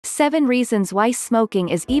7 reasons why smoking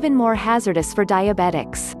is even more hazardous for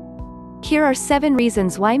diabetics. Here are 7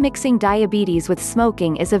 reasons why mixing diabetes with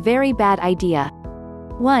smoking is a very bad idea.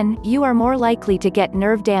 1. You are more likely to get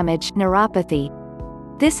nerve damage, neuropathy.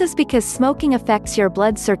 This is because smoking affects your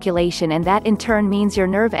blood circulation, and that in turn means your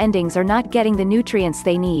nerve endings are not getting the nutrients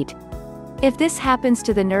they need. If this happens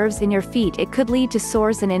to the nerves in your feet, it could lead to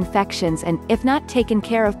sores and infections and, if not taken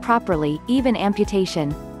care of properly, even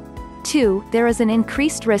amputation. 2. There is an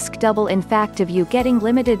increased risk double in fact of you getting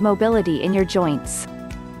limited mobility in your joints.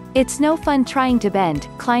 It's no fun trying to bend,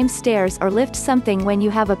 climb stairs or lift something when you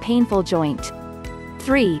have a painful joint.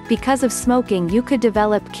 3. Because of smoking you could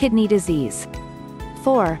develop kidney disease.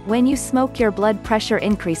 4. When you smoke your blood pressure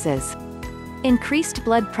increases. Increased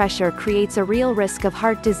blood pressure creates a real risk of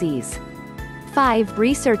heart disease. 5.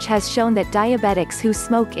 Research has shown that diabetics who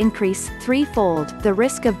smoke increase, 3-fold, the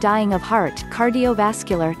risk of dying of heart,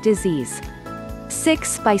 cardiovascular, disease.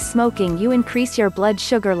 6. By smoking you increase your blood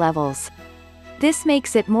sugar levels. This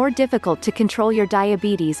makes it more difficult to control your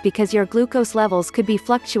diabetes because your glucose levels could be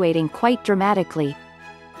fluctuating quite dramatically.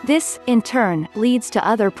 This, in turn, leads to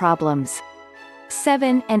other problems.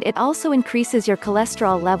 7. And it also increases your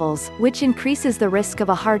cholesterol levels, which increases the risk of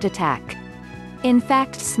a heart attack. In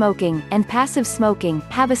fact, smoking, and passive smoking,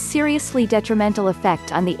 have a seriously detrimental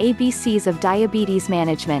effect on the ABCs of diabetes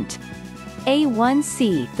management.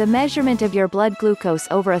 A1C, the measurement of your blood glucose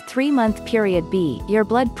over a 3-month period. B, your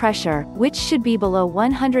blood pressure, which should be below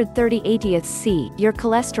 130/80. C, your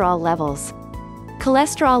cholesterol levels.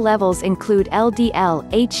 Cholesterol levels include LDL,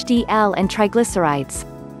 HDL and triglycerides.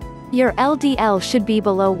 Your LDL should be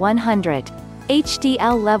below 100.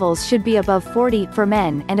 HDL levels should be above 40 for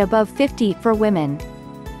men and above 50 for women.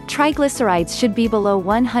 Triglycerides should be below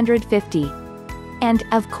 150. And,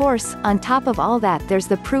 of course, on top of all that there's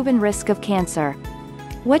the proven risk of cancer.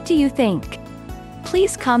 What do you think?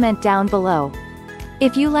 Please comment down below.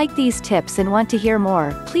 If you like these tips and want to hear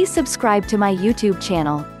more, please subscribe to my YouTube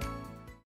channel.